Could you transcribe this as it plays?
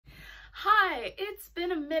Hi, it's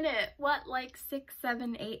been a minute. What, like 6,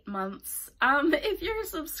 7, 8 months? If you're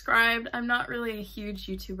subscribed, I'm not really a huge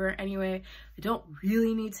YouTuber anyway. I don't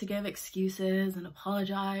really need to give excuses and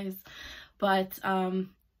apologize, but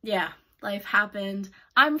yeah, life happened.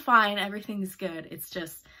 I'm fine, everything's good. It's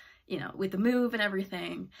just, you know, with the move and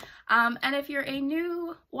everything. And if you're a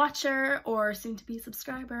new watcher or soon-to-be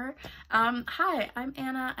subscriber, hi, I'm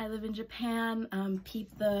Anna. I live in Japan.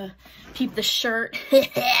 Peep the shirt.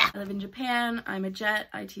 I live in Japan. I'm a jet.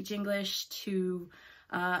 I teach English to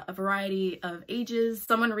a variety of ages.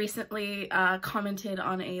 Someone recently commented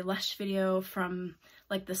on a Lush video from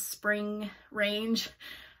like the spring range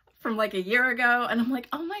from like a year ago, and I'm like,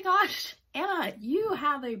 oh my gosh, Anna, you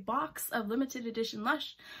have a box of limited edition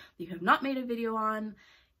Lush that you have not made a video on.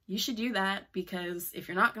 You should do that, because if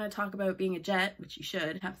you're not going to talk about being a jet, which you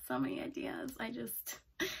should, have so many ideas.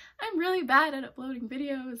 I'm really bad at uploading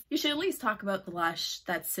videos. You should at least talk about the Lush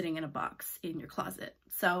that's sitting in a box in your closet.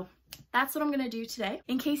 So that's what I'm gonna do today.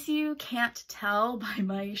 In case you can't tell by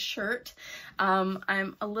my shirt,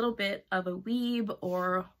 I'm a little bit of a weeb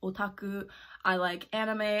or otaku. I like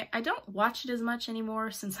anime. I don't watch it as much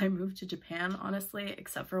anymore since I moved to Japan, honestly,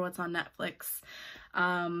 except for what's on Netflix.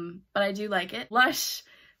 But I do like it. Lush,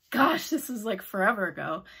 gosh, this was like forever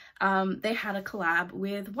ago. They had a collab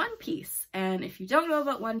with One Piece. And if you don't know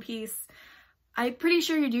about One Piece, I'm pretty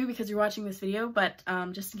sure you do because you're watching this video, but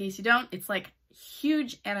just in case you don't, it's like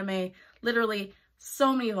huge anime, literally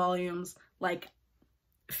so many volumes, like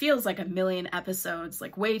feels like a million episodes,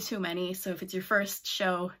 like way too many. So if it's your first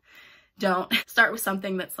show, don't start with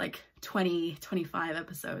something that's like 20, 25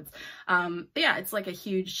 episodes. But yeah, it's like a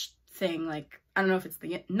huge thing. Like, I don't know if it's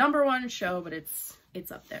the #1 show, but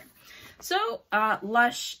it's up there. So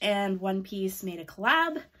Lush and One Piece made a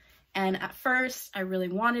collab, and at first I really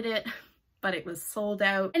wanted it, but it was sold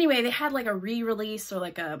out. Anyway, they had like a re-release or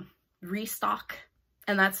like a restock,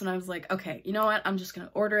 and that's when I was like, okay, you know what, I'm just gonna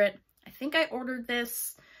order it. I think I ordered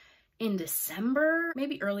this in December,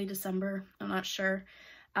 maybe early December, I'm not sure.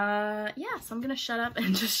 Yeah, so I'm gonna shut up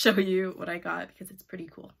and just show you what I got because it's pretty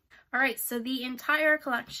cool. All right, so the entire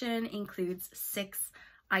collection includes 6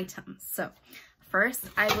 items. So first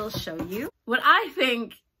I will show you what I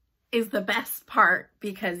think is the best part,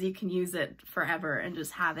 because you can use it forever and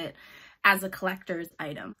just have it as a collector's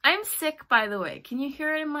item. I'm sick, by the way. Can you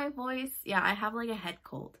hear it in my voice? Yeah, I have like a head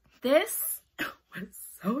cold. This was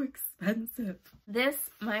so expensive. This,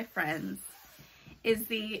 my friends, is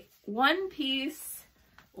the One Piece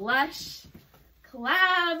Lush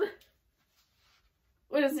collab.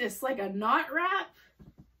 What is this, like a knot wrap?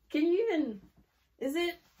 Can you even, is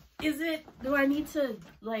it, do I need to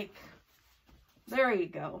like, there you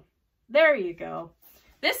go. There you go.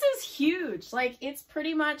 This is huge. Like, it's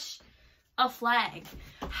pretty much a flag.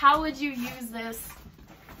 How would you use this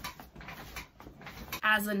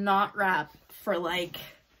as a knot wrap for like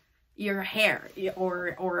your hair,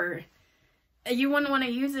 or you wouldn't want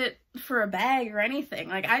to use it for a bag or anything.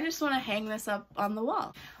 Like, I just want to hang this up on the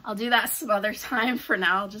wall. I'll do that some other time. For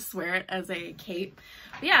now, I'll just wear it as a cape.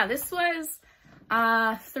 But yeah, this was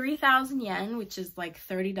 3,000 yen, which is like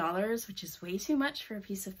 $30, which is way too much for a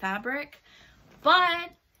piece of fabric. But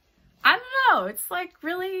I don't know, it's like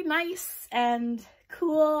really nice and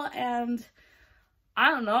cool, and I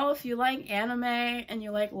don't know, if you like anime and you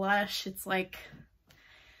like Lush, it's like,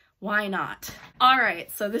 why not? All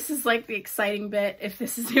right, so this is like the exciting bit. If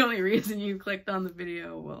this is the only reason you clicked on the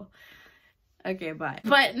video, well, okay, bye.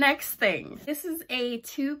 But next thing, this is a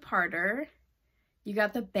 2-parter. You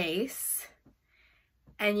got the base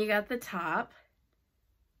and you got the top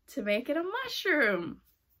to make it a mushroom.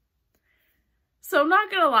 So I'm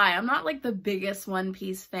not gonna lie, I'm not like the biggest One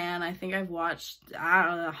Piece fan. I think I've watched, I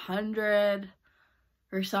don't know, 100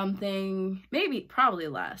 or something, maybe, probably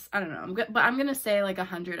less. I don't know, but I'm gonna say like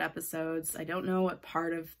 100 episodes. I don't know what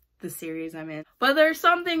part of the series I'm in, but there's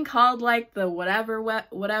something called like the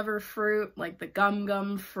whatever fruit, like the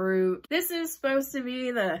gum fruit. This is supposed to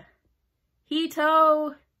be the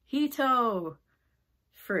Hito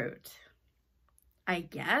fruit, I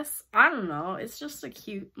guess. I don't know. It's just a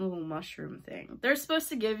cute little mushroom thing. They're supposed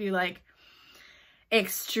to give you like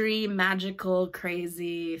extreme magical,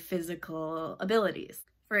 crazy, physical abilities.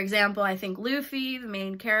 For example, I think Luffy, the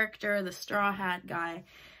main character, the straw hat guy,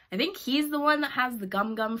 I think he's the one that has the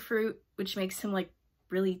gum fruit, which makes him like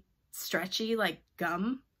really stretchy, like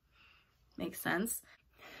gum. Makes sense.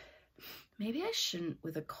 Maybe I shouldn't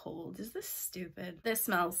with a cold. Is this stupid? This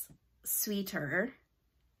smells sweeter,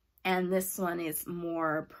 and this one is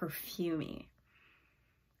more perfumey.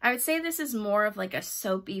 I would say this is more of like a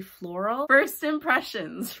soapy floral. First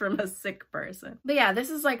impressions from a sick person. But yeah, this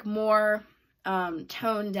is like more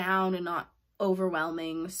toned down and not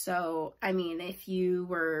overwhelming. So, I mean, if you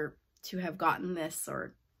were to have gotten this,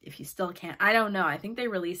 or if you still can't, I don't know. I think they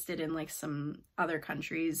released it in like some other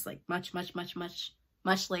countries like much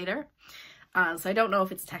later. So I don't know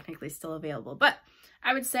if it's technically still available, but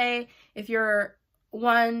I would say if you're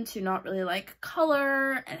one to not really like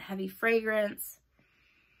color and heavy fragrance,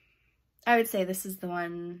 I would say this is the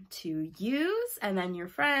one to use, and then your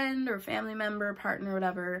friend or family member, partner,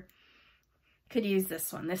 whatever, could use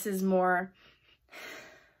this one. This is more,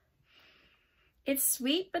 it's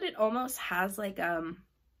sweet, but it almost has like a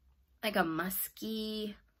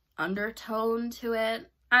musky undertone to it.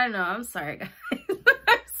 I don't know, I'm sorry guys.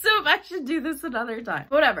 So I should do this another time.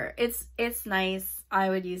 Whatever, it's nice. I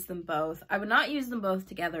would use them both. I would not use them both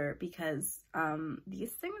together because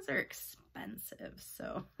these things are expensive,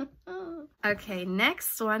 so. Okay,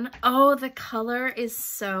 next one. Oh, the color is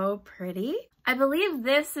so pretty. I believe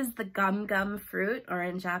this is the gum gum fruit, or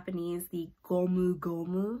in Japanese, the gomu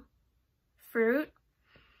gomu fruit.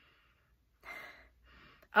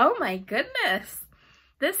 Oh my goodness.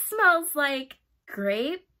 This smells like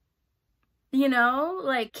grape, you know,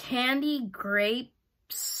 like candy grape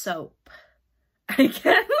soap. I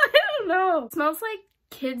don't know. It smells like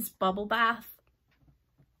kids' bubble bath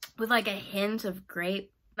with like a hint of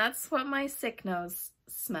grape. That's what my sick nose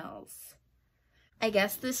smells. I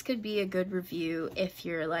guess this could be a good review if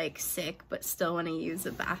you're like sick but still want to use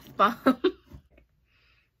a bath bomb.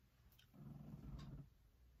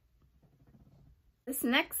 This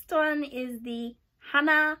next one is the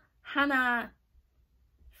hana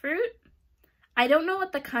fruit. I don't know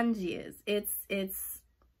what the kanji is. It's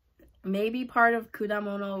maybe part of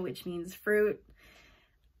kudamono, which means fruit.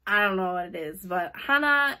 I don't know what it is, but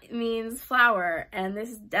hana means flower, and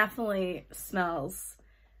this definitely smells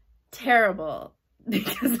terrible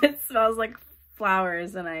because it smells like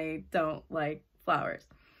flowers and I don't like flowers.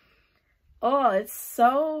 Oh, it's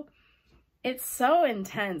so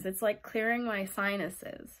intense. It's like clearing my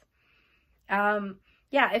sinuses.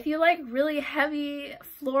 Yeah, if you like really heavy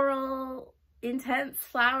floral intense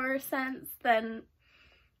flower scents, then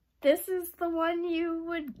this is the one you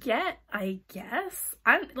would get, I guess.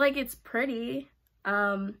 It's pretty.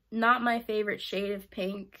 Not my favorite shade of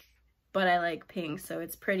pink, but I like pink, so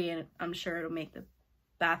it's pretty, and I'm sure it'll make the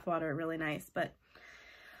bathwater really nice, but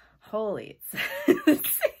holy,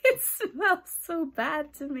 it smells so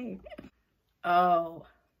bad to me. Oh.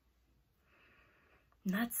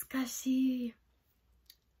 Natsukashi.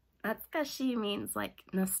 Natsukashi means like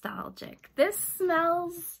nostalgic. This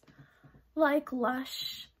smells like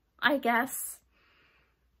Lush, I guess.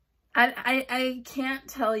 I can't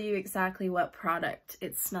tell you exactly what product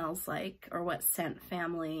it smells like, or what scent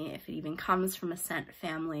family, if it even comes from a scent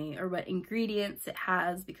family, or what ingredients it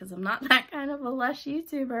has, because I'm not that kind of a Lush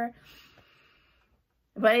YouTuber.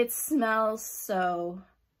 But it smells so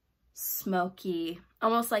smoky,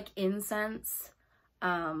 almost like incense.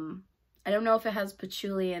 I don't know if it has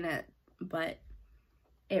patchouli in it, but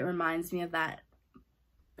it reminds me of that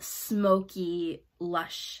smoky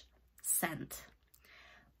Lush scent.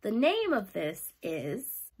 The name of this is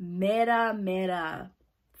Mera Mera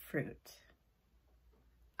fruit.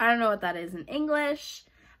 I don't know what that is in English.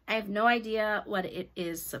 I have no idea what it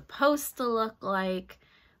is supposed to look like,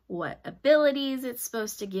 what abilities it's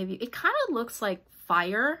supposed to give you. It kind of looks like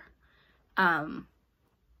fire.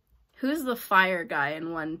 Who's the fire guy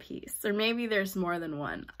in One Piece? Or maybe there's more than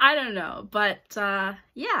one. I don't know, but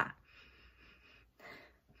yeah.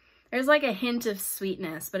 There's like a hint of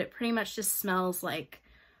sweetness, but it pretty much just smells like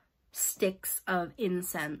sticks of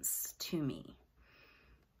incense to me.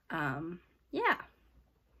 Yeah,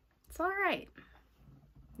 it's all right.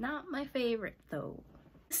 Not my favorite though.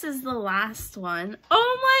 This is the last one.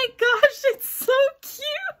 Oh my gosh, it's so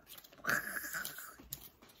cute.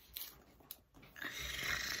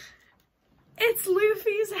 It's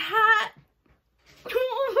Luffy's hat.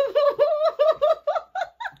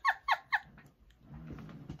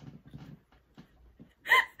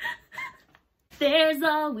 There's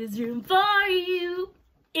always room for you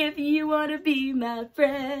if you want to be my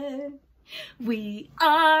friend. We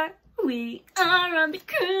are on the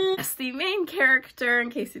cruise. The main character, in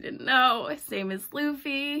case you didn't know, his name is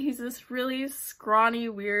Luffy. He's this really scrawny,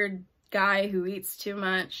 weird guy who eats too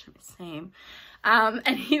much. Same.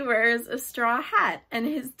 And he wears a straw hat. And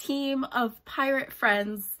his team of pirate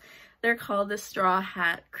friends, they're called the Straw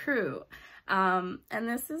Hat Crew. And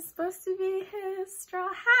this is supposed to be his straw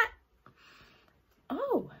hat.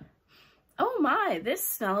 Oh my, this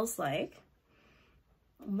smells like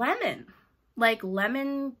lemon. Like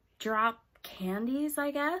lemon drop candies,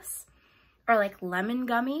 I guess. Or like lemon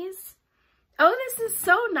gummies. Oh, this is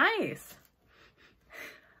so nice.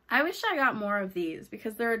 wish I got more of these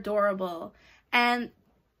because they're adorable. And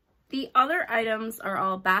the other items are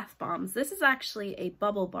all bath bombs. This is actually a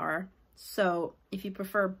bubble bar. So if you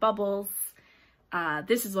prefer bubbles,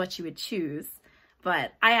 this is what you would choose.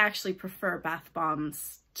 But I actually prefer bath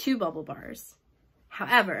bombs to bubble bars.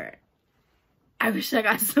 However, I wish I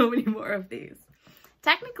got so many more of these.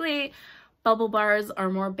 Technically, bubble bars are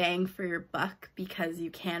more bang for your buck because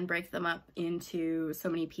you can break them up into so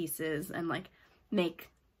many pieces and like make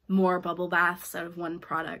more bubble baths out of one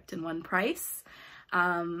product and one price.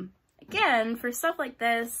 Again, for stuff like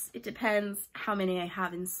this, it depends how many I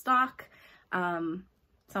have in stock.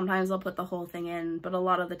 Sometimes I'll put the whole thing in, but a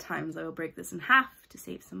lot of the times I will break this in half to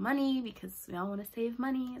save some money because we all want to save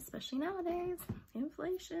money, especially nowadays.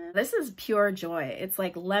 Inflation. This is pure joy. It's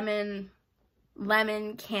like lemon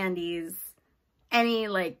candies, any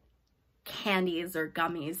like candies or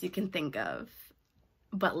gummies you can think of,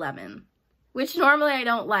 but lemon, which normally I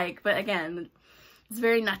don't like, but again, it's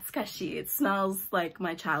very nuts-cushy. It smells like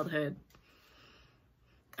my childhood.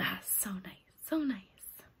 Ah, so nice, so nice.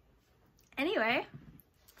 Anyway,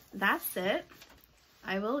 that's it.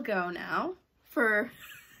 I will go now for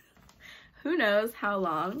who knows how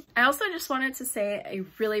long. I also just wanted to say a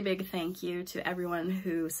really big thank you to everyone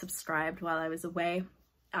who subscribed while I was away.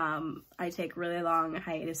 I take really long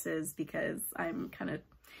hiatuses because I'm kind of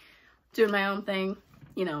doing my own thing,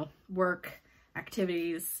 you know, work,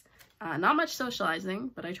 activities, not much socializing,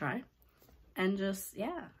 but I try. And just,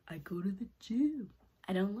 yeah, I go to the gym.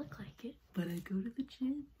 I don't look like it, but I go to the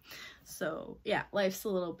gym. So yeah, life's a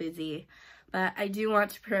little busy, but I do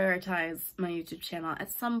want to prioritize my YouTube channel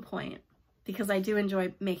at some point because I do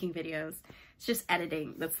enjoy making videos. It's just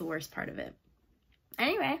editing that's the worst part of it.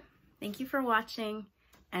 Anyway, thank you for watching,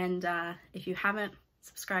 and if you haven't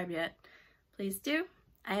subscribed yet, please do.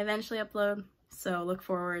 I eventually upload, so look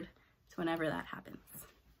forward to whenever that happens.